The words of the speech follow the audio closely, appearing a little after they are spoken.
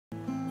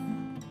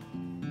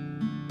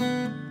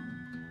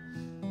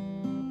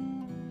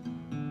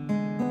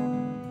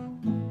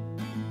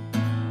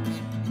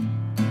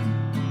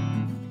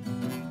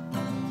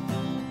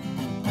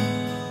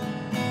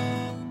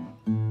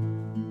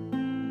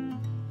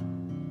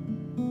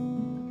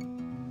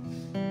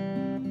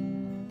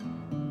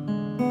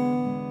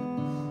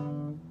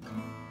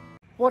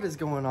What is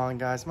going on,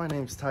 guys? My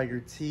name is Tiger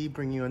T,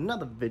 bringing you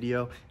another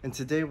video, and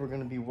today we're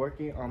going to be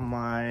working on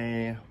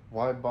my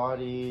wide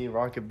body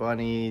Rocket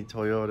Bunny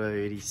Toyota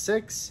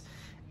 86,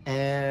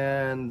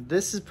 and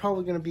this is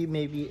probably going to be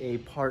maybe a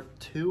part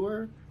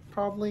 2-er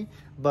probably,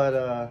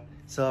 but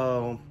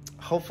so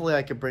hopefully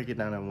I could break it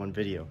down in one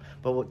video.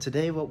 But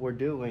today what we're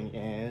doing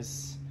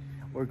is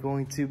we're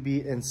going to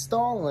be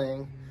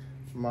installing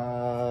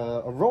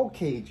a roll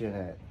cage in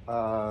it,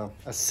 a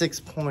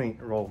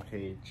 6-point roll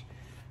cage.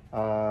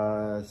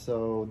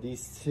 So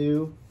these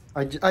two,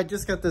 I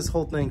just got this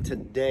whole thing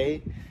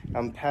today,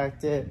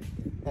 unpacked it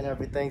and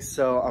everything,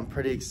 so I'm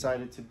pretty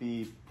excited to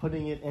be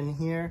putting it in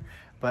here,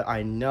 but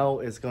I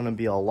know it's going to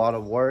be a lot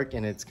of work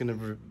and it's going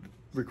to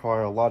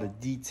require a lot of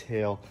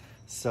detail,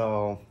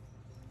 so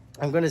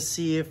I'm going to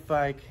see if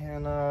I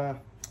can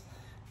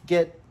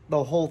get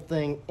the whole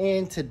thing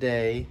in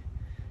today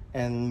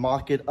and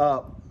mock it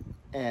up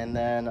and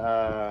then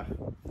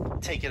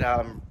take it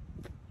out and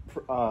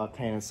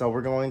painted. So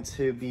we're going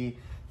to be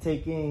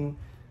taking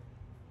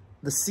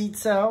the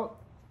seats out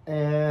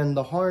and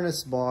the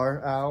harness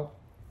bar out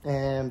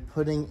and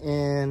putting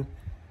in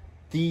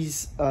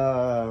these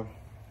the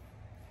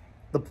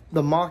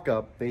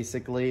mock-up,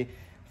 basically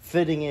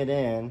fitting it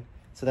in.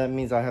 So that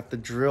means I have to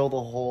drill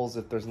the holes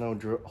if there's no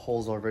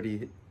holes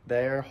already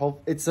there.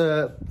 It's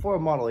for a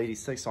Model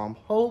 86, so I'm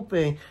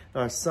hoping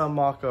there are some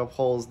mock-up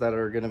holes that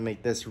are gonna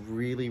make this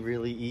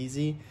really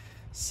easy.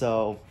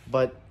 So,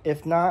 but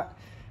if not,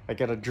 I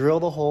gotta drill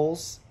the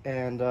holes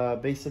and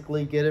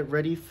basically get it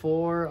ready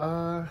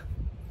for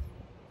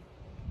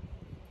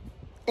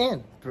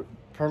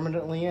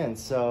permanently in.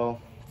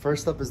 So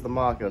first up is the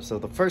mock-up. So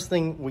the first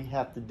thing we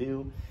have to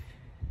do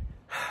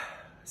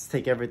is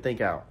take everything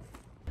out.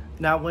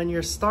 Now when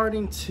you're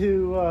starting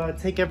to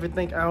take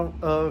everything out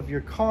of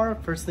your car,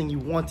 first thing you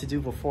want to do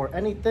before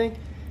anything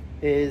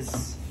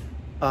is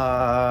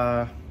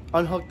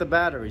unhook the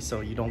battery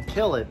so you don't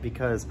kill it,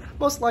 because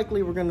most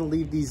likely we're going to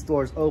leave these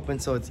doors open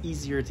so it's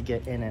easier to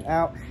get in and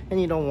out, and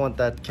you don't want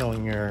that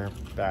killing your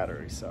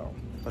battery. So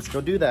let's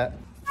go do that.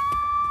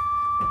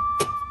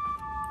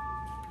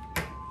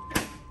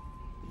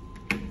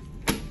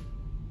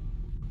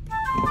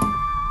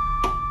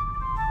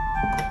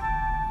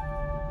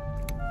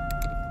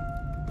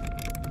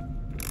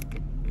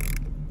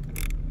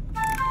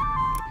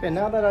 Okay,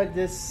 now that I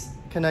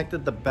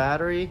disconnected the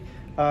battery,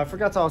 I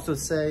forgot to also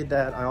say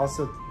that I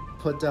also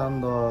put down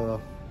the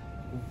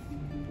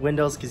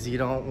windows because you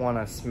don't want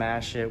to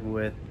smash it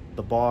with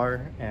the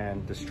bar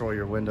and destroy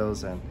your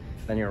windows, and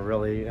then you're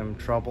really in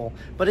trouble.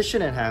 But it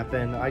shouldn't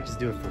happen. I just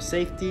do it for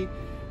safety.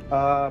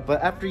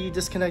 But after you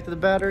disconnected the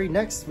battery,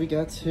 next we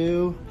got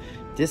to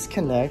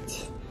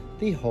disconnect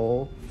the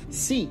whole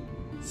seat.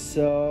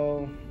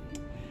 So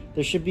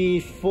there should be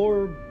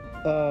 4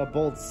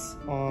 bolts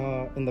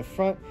in the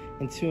front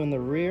and 2 in the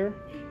rear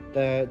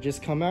that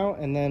just come out,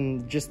 and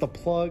then just the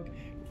plug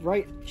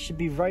should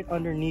be right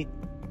underneath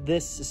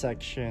this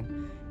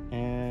section,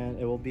 and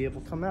it will be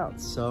able to come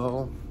out.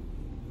 So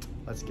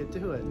let's get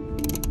to it.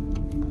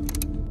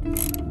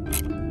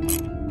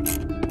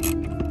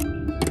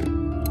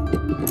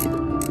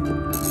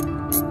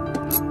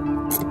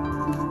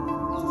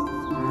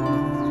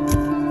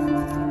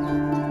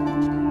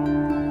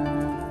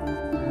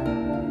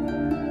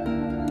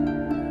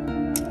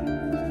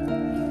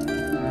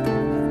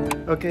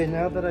 Okay,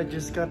 now that I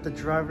just got the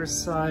driver's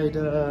side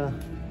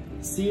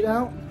seat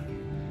out,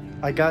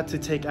 I got to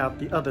take out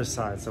the other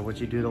side. So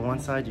what you do to one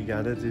side, you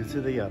gotta do to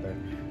the other.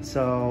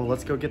 So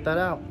let's go get that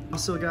out.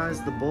 Also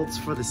guys, the bolts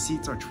for the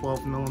seats are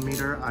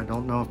 12mm. I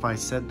don't know if I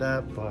said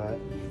that, but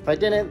if I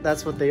didn't,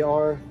 that's what they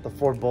are. The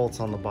 4 bolts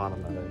on the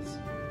bottom, that is.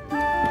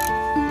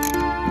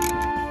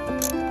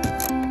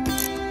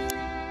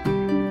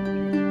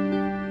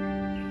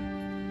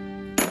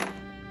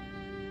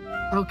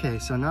 Okay,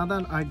 so now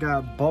that I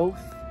got both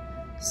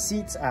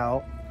seats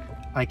out,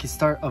 I can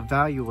start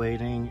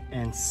evaluating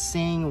and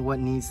seeing what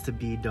needs to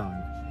be done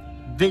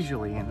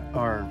visually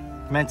or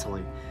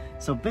mentally.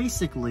 So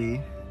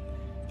basically,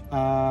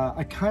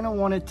 I kind of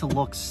want it to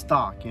look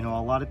stock. You know,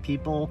 a lot of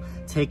people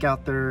take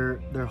out their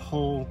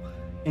whole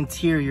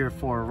interior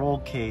for a roll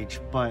cage,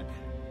 but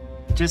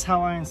just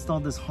how I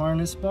installed this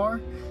harness bar,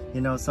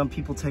 you know, some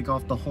people take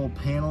off the whole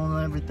panel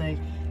and everything.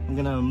 I'm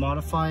gonna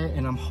modify it,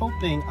 and I'm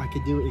hoping I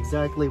could do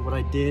exactly what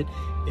I did,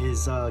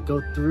 is go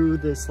through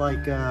this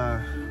like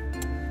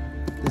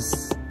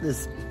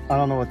this I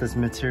don't know what this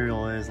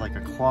material is, like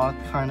a cloth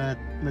kind of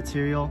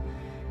material,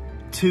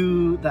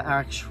 to the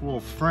actual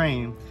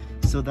frame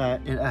so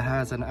that it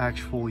has an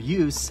actual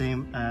use,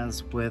 same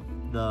as with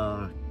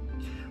the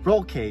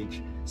roll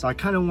cage. So I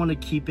kind of want to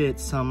keep it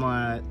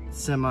semi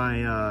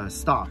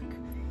stock.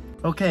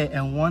 Okay,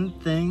 and one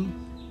thing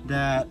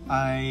that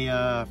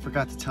I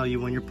forgot to tell you,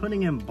 when you're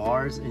putting in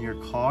bars in your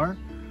car,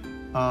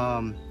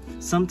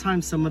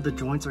 sometimes some of the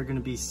joints are going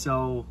to be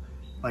so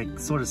like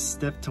sort of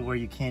stiff to where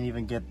you can't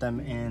even get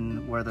them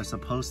in where they're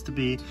supposed to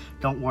be.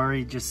 Don't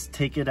worry, just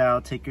take it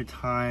out, take your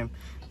time,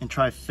 and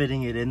try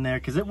fitting it in there,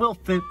 because it will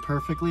fit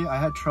perfectly. I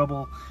had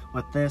trouble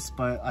with this,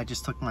 but I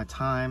just took my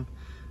time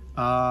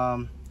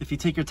If you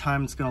take your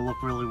time, it's gonna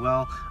look really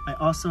well. I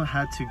also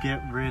had to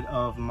get rid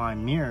of my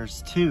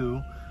mirrors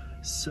too,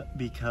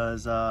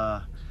 because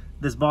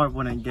this bar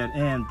wouldn't get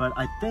in, but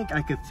I think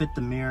I could fit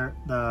the mirror,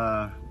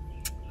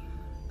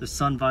 the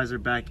sun visor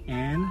back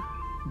in,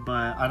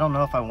 but I don't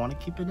know if I want to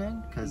keep it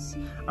in because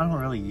I don't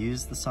really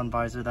use the sun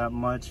visor that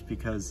much,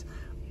 because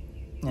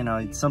you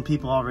know, some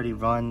people already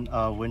run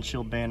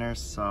windshield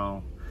banners,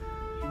 so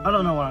I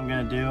don't know what I'm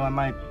gonna do. I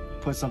might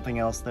put something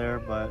else there,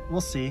 but we'll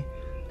see.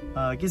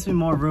 It gives me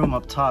more room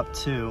up top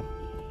too.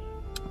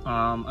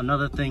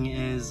 Another thing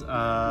is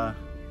I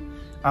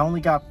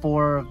only got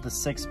 4 of the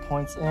 6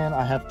 points in.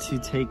 I have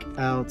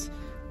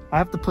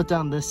to put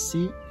down this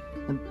seat,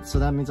 and so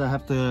that means I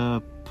have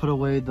to put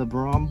away the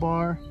barometer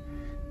bar,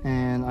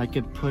 and I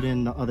could put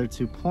in the other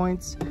 2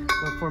 points.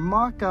 But for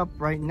mock-up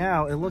right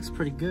now, it looks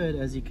pretty good.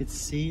 As you can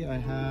see, I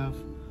have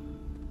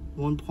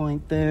 1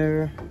 point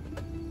there,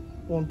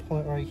 1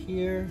 point right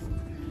here,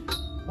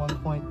 1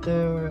 point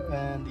there,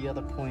 and the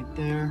other point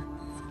there.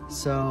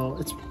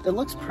 So it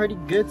looks pretty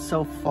good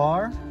so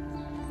far.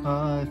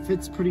 It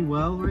fits pretty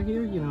well right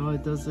here. You know,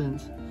 it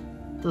doesn't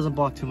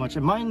block too much.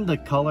 And mind the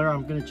color,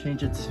 I'm gonna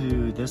change it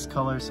to this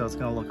color, so it's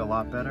gonna look a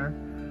lot better.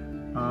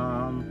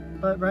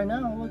 But right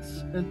now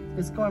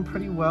it's going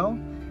pretty well.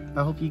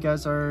 I hope you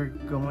guys are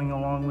going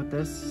along with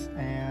this,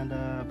 and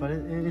but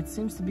it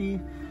seems to be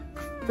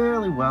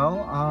fairly well.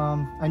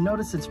 I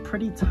noticed it's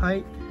pretty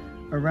tight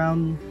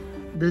around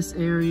this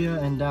area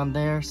and down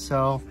there,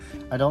 so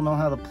I don't know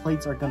how the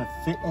plates are going to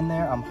fit in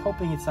there. I'm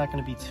hoping it's not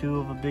going to be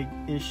too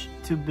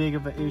big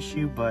of an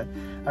issue, but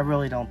I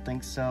really don't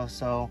think so.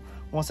 So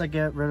once I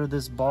get rid of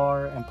this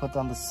bar and put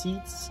down the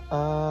seats,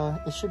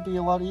 it should be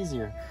a lot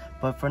easier.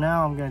 But for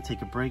now, I'm going to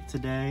take a break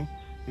today.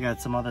 I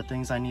got some other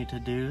things I need to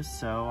do,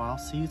 so I'll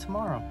see you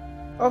tomorrow.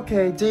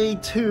 Okay, day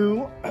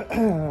 2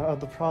 of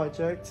the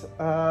project.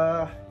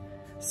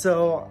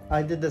 So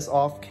I did this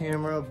off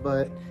camera,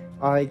 but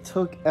I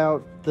took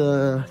out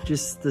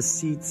just the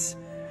seats,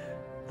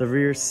 the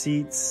rear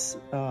seats,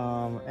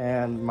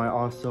 and my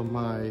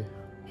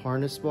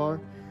harness bar.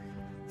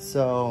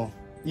 So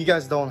you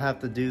guys don't have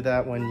to do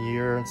that when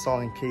you're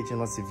installing pt,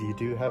 unless if you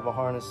do have a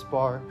harness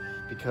bar,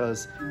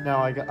 because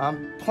now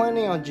I'm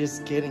planning on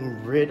just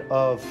getting rid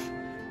of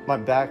my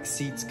back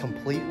seats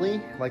completely.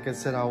 Like I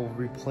said, I'll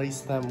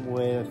replace them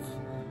with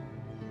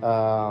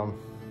a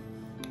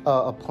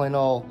plain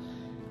old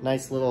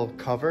nice little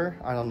cover.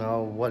 I don't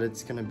know what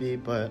it's gonna be,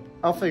 but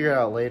I'll figure it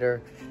out later.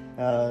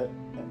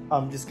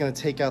 I'm just gonna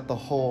take out the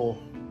whole,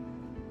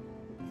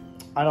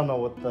 I don't know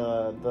what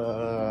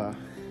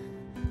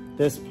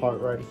this part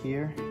right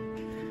here.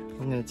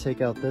 I'm gonna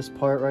take out this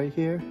part right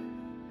here,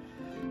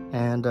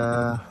 and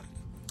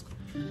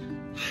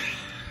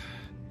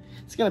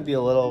it's gonna be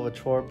a little of a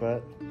chore,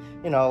 but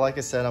you know, like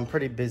I said, I'm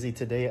pretty busy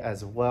today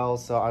as well,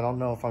 so I don't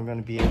know if I'm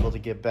gonna be able to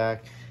get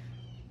back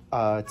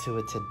to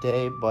it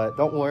today. But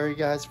don't worry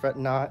guys, fret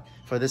not,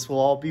 for this will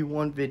all be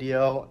one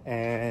video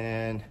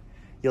and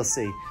you'll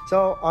see.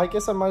 So I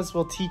guess I might as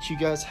well teach you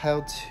guys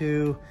how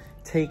to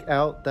take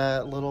out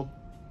that little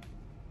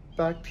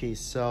back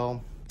piece.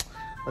 So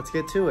let's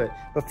get to it.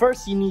 But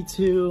first you need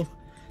to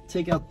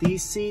take out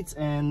these seats,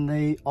 and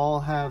they all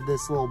have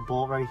this little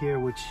bolt right here,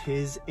 which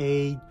is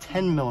a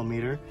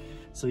 10mm.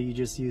 So you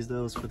just use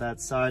those for that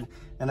side,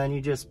 and then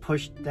you just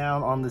push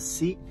down on the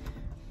seat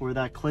where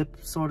that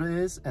clip sort of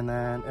is, and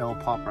then it'll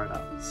pop right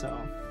out. So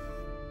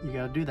you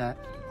gotta do that.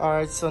 All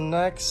right, so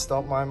next,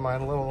 don't mind my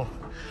little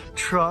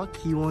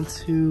truck. You want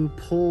to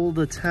pull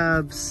the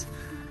tabs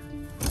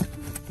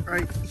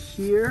right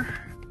here.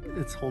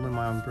 It's holding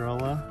my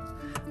umbrella.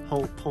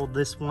 Pull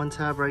this one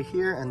tab right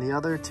here and the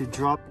other to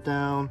drop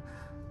down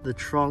the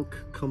trunk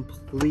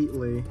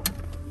completely.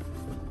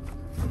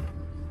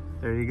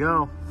 There you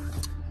go.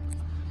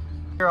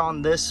 Here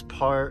on this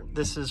part,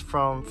 this is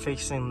from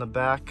facing the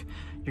back.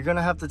 You're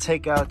gonna have to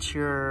take out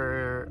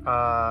your,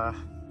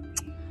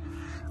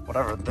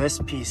 whatever this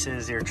piece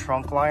is, your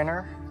trunk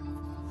liner.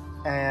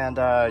 And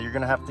you're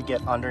gonna have to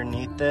get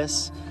underneath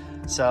this.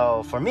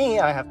 So for me,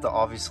 I have to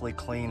obviously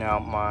clean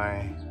out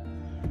my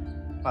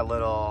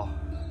little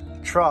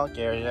trunk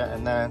area,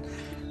 and then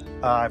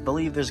I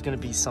believe there's going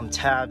to be some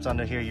tabs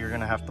under here you're going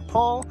to have to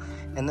pull,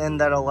 and then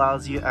that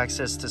allows you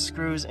access to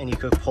screws, and you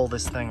could pull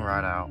this thing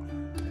right out.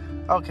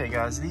 Okay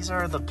guys, these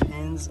are the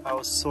pins I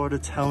was sort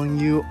of telling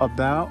you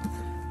about.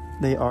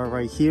 They are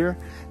right here.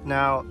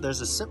 Now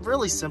there's a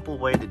really simple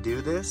way to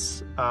do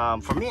this.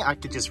 For me, I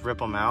could just rip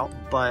them out,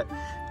 but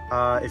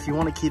if you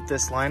want to keep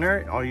this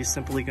liner, all you're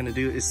simply going to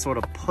do is sort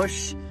of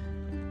push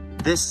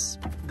this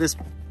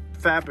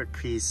fabric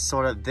piece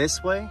sort of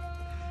this way.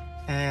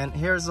 And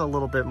here's a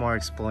little bit more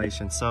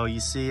explanation. So you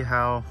see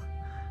how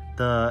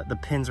the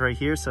pin's right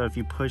here. So if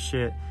you push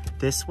it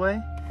this way,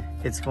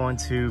 it's going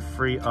to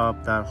free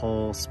up that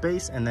whole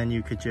space, and then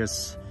you could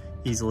just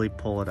easily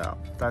pull it out.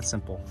 That's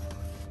simple.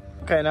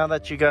 Okay, now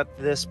that you got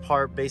this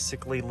part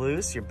basically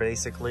loose, you're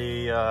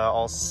basically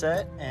all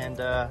set. And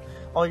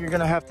all you're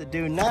gonna have to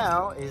do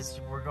now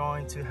is we're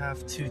going to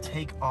have to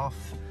take off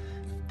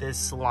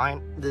this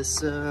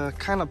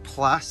kind of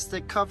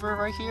plastic cover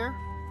right here,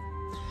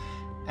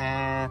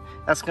 and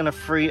that's gonna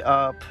free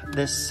up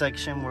this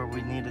section where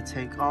we need to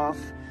take off.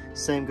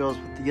 Same goes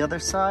with the other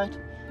side,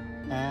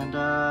 and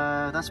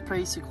that's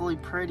basically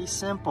pretty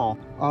simple.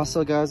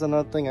 Also guys,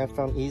 another thing I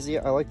found easy,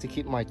 I like to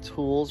keep my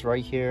tools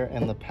right here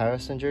in the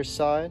passenger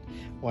side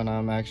when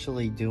I'm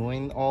actually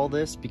doing all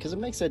this, because it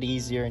makes it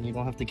easier and you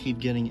don't have to keep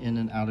getting in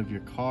and out of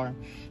your car,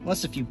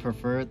 unless if you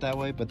prefer it that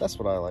way, but that's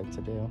what I like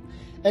to do.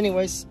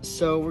 Anyways,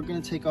 so we're gonna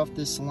take off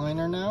this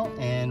liner now,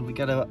 and we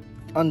gotta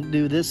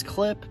undo this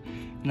clip,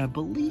 and I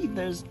believe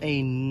there's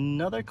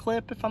another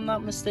clip, if I'm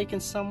not mistaken,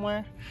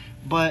 somewhere.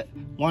 But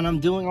when I'm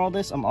doing all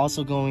this, I'm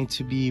also going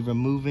to be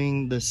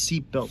removing the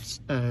seat belts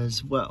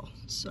as well.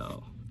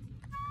 So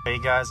hey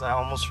guys, I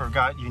almost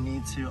forgot, you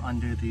need to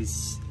undo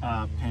these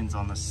pins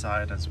on the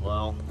side as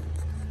well.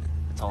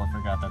 I totally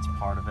forgot that's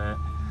part of it.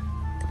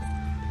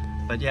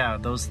 But yeah,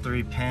 those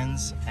 3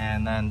 pins,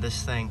 and then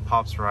this thing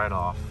pops right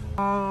off.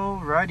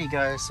 Alrighty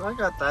guys, so I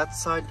got that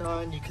side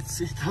done. You can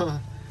see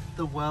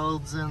the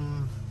welds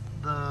and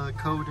the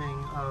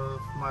coating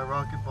of my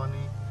Rocket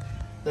Bunny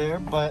there,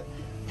 but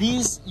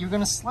these, you're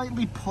gonna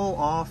slightly pull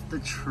off the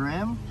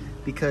trim,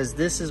 because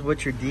this is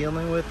what you're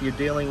dealing with. You're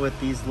dealing with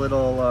these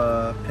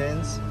little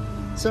pins.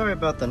 Sorry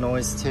about the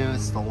noise too,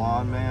 it's the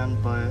lawn man,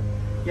 but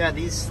yeah,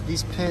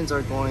 these pins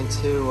are going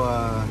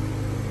to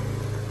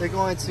they're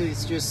going to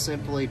just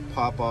simply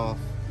pop off.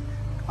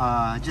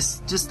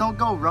 Just don't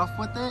go rough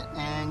with it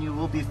and you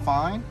will be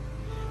fine.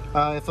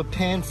 If a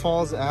pin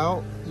falls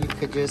out, you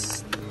could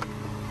just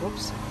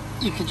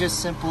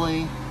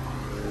simply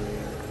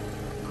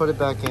put it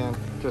back in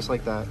just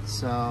like that.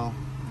 So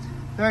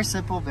very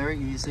simple, very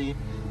easy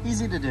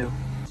to do.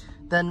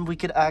 Then we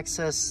could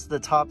access the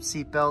top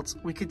seat belts.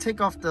 We could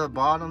take off the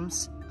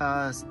bottoms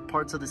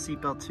parts of the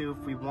seat belt too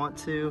if we want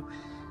to,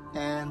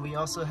 and we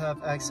also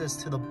have access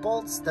to the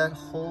bolts that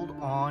hold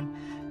on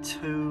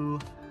to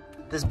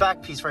this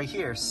back piece right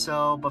here.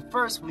 So but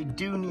first we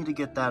do need to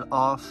get that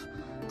off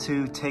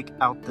to take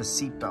out the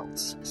seat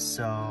belts.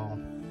 So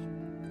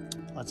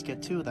let's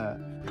get to that.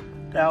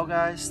 Now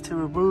guys, to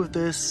remove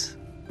this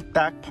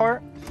back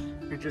part,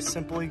 you're just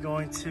simply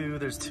going to,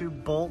 there's 2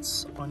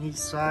 bolts on each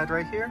side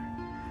right here.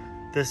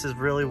 This is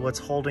really what's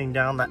holding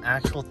down the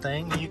actual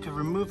thing. You can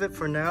remove it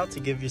for now to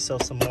give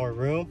yourself some more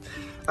room.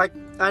 I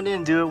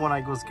didn't do it when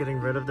I was getting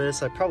rid of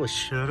this. I probably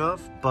should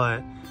have,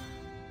 but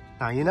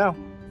now you know.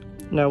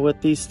 Now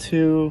with these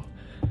 2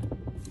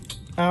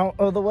 out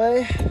of the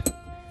way,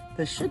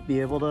 this should be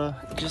able to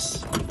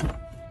just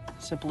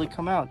simply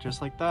come out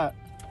just like that.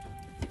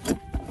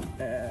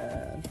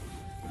 And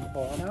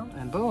pull it out,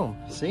 and boom.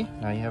 See,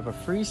 now you have a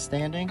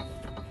freestanding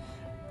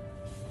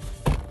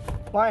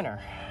liner.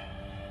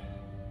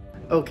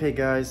 Okay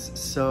guys,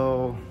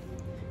 so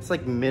it's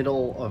like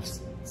middle of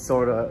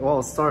start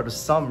of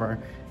summer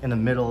in the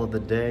middle of the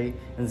day,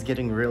 and it's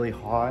getting really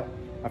hot.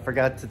 I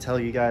forgot to tell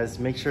you guys,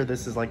 make sure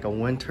this is like a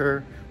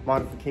winter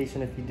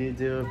modification if you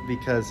do it,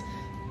 because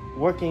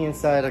working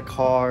inside a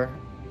car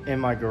in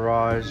my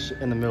garage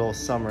in the middle of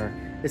summer,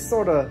 it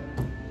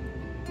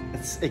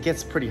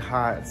gets pretty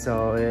hot.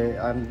 So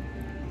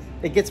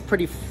it gets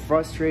pretty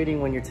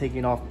frustrating when you're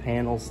taking off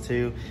panels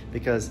too,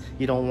 because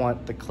you don't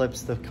want the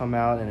clips to come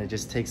out, and it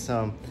just takes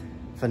some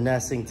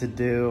finessing to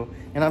do.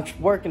 And I'm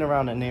working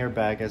around an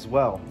airbag as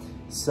well,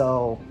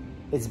 so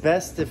it's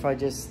best if I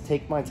just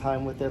take my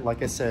time with it.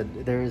 Like I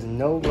said, there is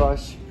no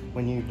rush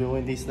when you're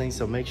doing these things,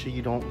 so make sure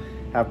you don't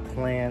have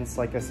plans.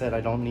 Like I said,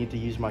 I don't need to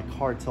use my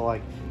car till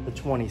like the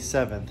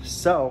 27th.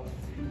 So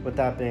with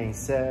that being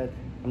said,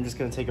 I'm just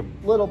gonna take a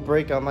little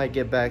break. I might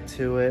get back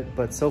to it,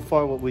 but so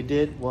far what we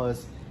did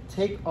was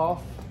take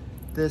off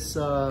this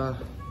the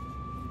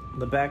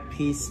back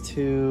piece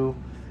to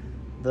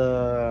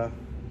the,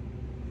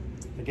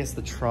 I guess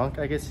the trunk,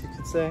 I guess you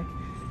could say,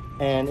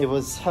 and it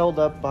was held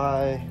up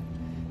by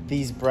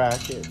these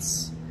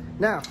brackets.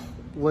 Now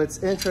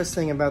what's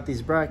interesting about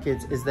these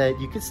brackets is that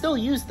you could still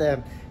use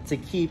them to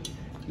keep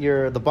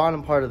the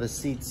bottom part of the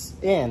seats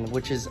in,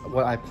 which is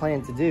what I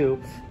plan to do,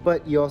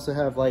 but you also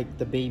have like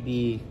the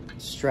baby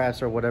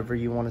straps or whatever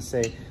you want to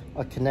say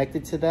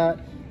connected to that.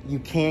 You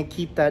can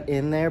keep that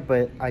in there,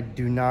 but I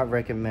do not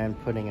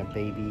recommend putting a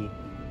baby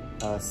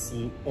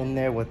seat in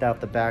there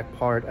without the back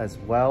part as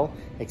well,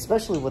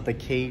 especially with the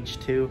cage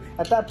too.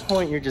 At that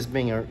point, you're just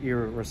being a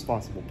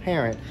irresponsible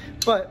parent.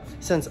 But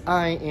since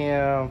I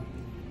am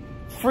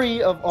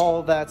free of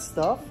all that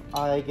stuff,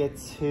 I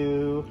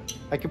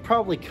could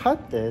probably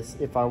cut this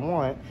if I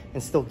want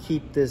and still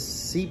keep this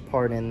seat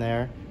part in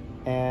there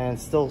and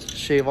still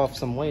shave off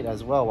some weight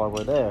as well while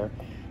we're there.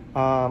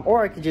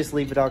 Or I could just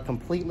leave it out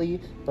completely,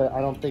 but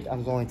I don't think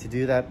I'm going to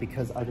do that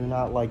because I do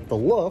not like the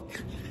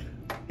look,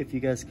 if you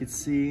guys could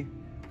see,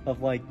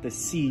 of like the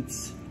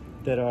seats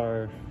that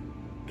are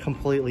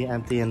completely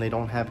empty and they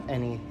don't have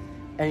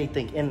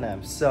anything in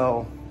them.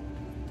 So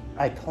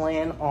I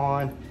plan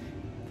on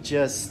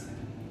just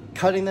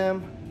cutting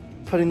them,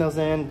 putting those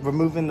in,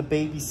 removing the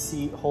baby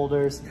seat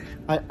holders.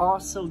 I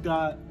also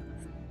got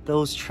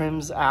those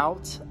trims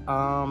out.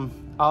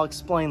 I'll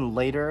explain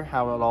later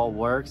how it all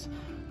works,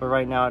 but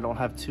right now I don't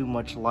have too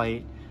much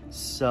light.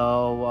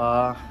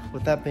 So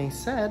with that being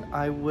said,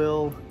 I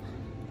will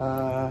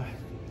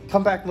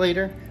come back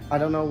later. I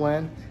don't know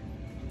when,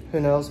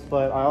 who knows,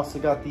 but I also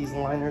got these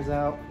liners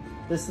out.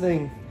 This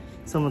thing,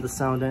 some of the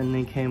sound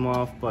ending came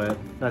off, but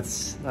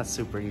that's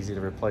super easy to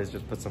replace.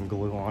 Just put some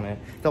glue on it.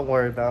 Don't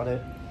worry about it.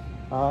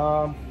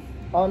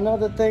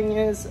 Another thing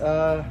is,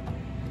 now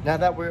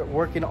that we're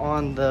working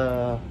on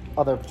the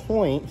other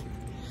point,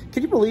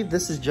 can you believe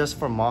this is just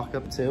for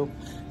mock-up too?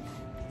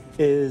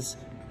 Is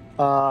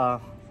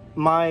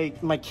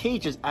my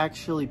cage is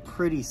actually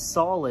pretty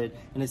solid,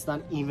 and it's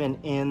not even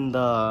in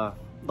the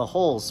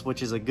holes,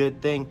 which is a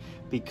good thing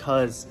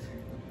because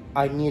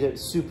I need it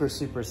super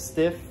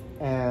stiff.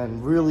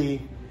 And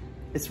really,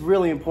 it's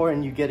really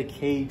important you get a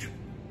cage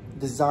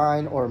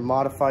designed or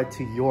modified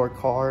to your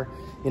car.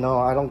 You know,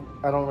 I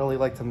don't really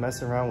like to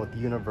mess around with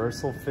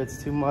universal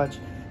fits too much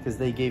because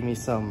they gave me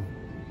some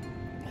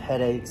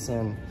headaches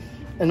and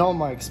all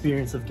my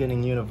experience of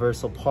getting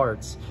universal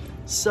parts.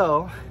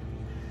 So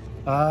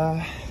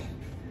I'll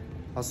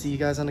see you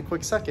guys in a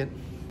quick second.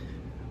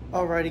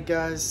 Alrighty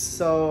guys,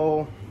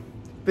 so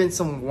been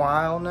some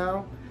while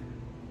now,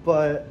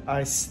 but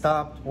I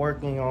stopped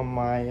working on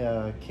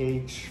my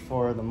cage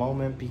for the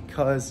moment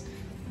because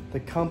the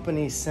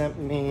company sent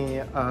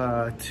me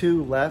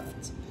 2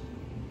 left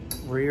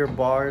rear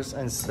bars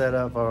instead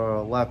of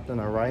a left and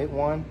a right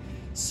one.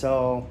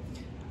 So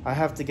I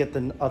have to get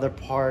the other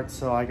part,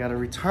 so I gotta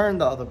return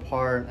the other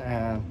part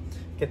and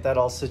get that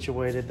all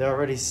situated. They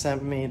already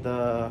sent me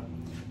the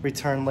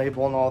return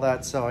label and all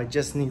that, so I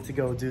just need to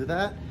go do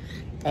that.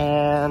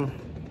 And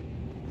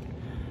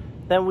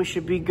then we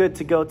should be good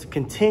to go to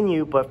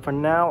continue, but for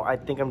now, I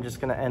think I'm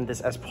just gonna end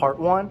this as part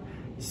 1.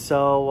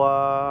 So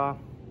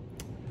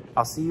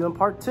I'll see you in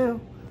part 2.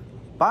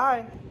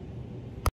 Bye.